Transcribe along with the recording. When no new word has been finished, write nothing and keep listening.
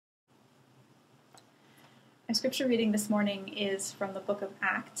Our scripture reading this morning is from the book of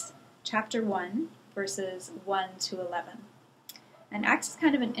Acts, chapter 1, verses 1 to 11. And Acts is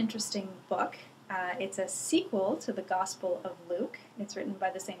kind of an interesting book. It's a sequel to the Gospel of Luke. It's written by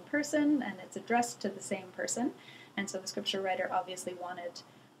the same person, and it's addressed to the same person. And so the scripture writer obviously wanted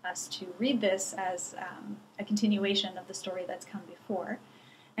us to read this as a continuation of the story that's come before.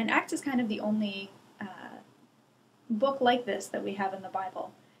 And Acts is kind of the only book like this that we have in the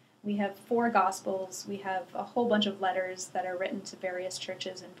Bible. We have 4 Gospels, we have a whole bunch of letters that are written to various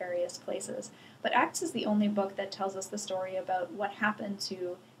churches in various places. But Acts is the only book that tells us the story about what happened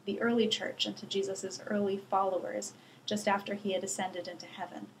to the early church and to Jesus' early followers just after he had ascended into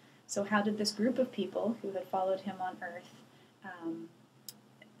heaven. So how did this group of people who had followed him on earth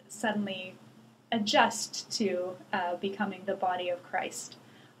suddenly adjust to becoming the body of Christ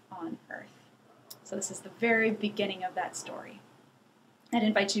on earth? So this is the very beginning of that story. I'd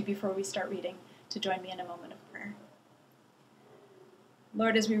invite you, before we start reading, to join me in a moment of prayer.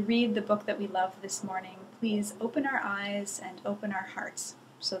 Lord, as we read the book that we love this morning, please open our eyes and open our hearts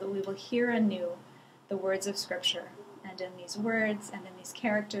so that we will hear anew the words of Scripture. And in these words and in these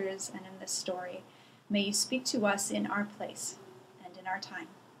characters and in this story, may you speak to us in our place and in our time.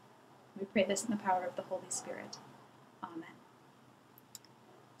 We pray this in the power of the Holy Spirit. Amen.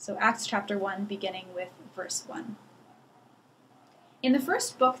 So Acts chapter 1, beginning with verse 1. In the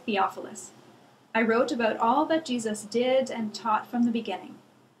first book, Theophilus, I wrote about all that Jesus did and taught from the beginning,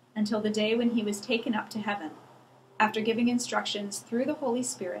 until the day when he was taken up to heaven, after giving instructions through the Holy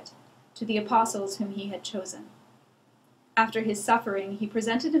Spirit to the apostles whom he had chosen. After his suffering, he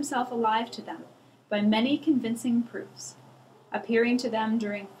presented himself alive to them by many convincing proofs, appearing to them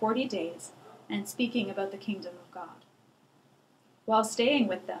during 40 days and speaking about the kingdom of God. While staying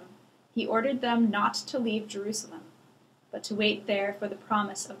with them, he ordered them not to leave Jerusalem, but to wait there for the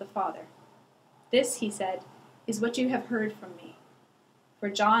promise of the Father. This, he said, is what you have heard from me. For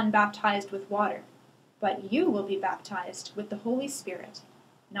John baptized with water, but you will be baptized with the Holy Spirit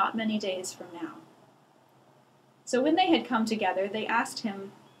not many days from now. So when they had come together, they asked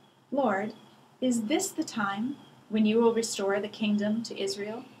him, Lord, is this the time when you will restore the kingdom to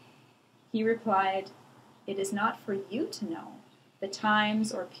Israel? He replied, It is not for you to know the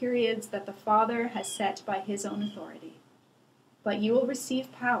times or periods that the Father has set by his own authority. But you will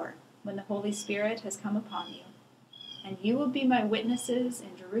receive power when the Holy Spirit has come upon you, and you will be my witnesses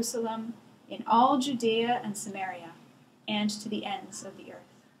in Jerusalem, in all Judea and Samaria, and to the ends of the earth.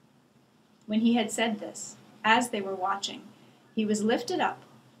 When he had said this, as they were watching, he was lifted up,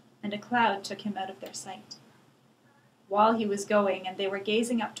 and a cloud took him out of their sight. While he was going, and they were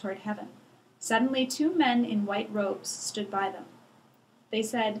gazing up toward heaven, suddenly 2 men in white robes stood by them. They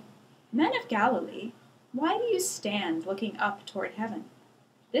said, Men of Galilee, why do you stand looking up toward heaven?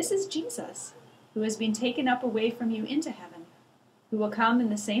 This is Jesus, who has been taken up away from you into heaven, who will come in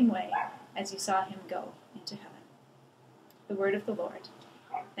the same way as you saw him go into heaven. The word of the Lord.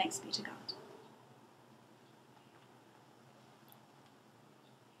 Thanks be to God.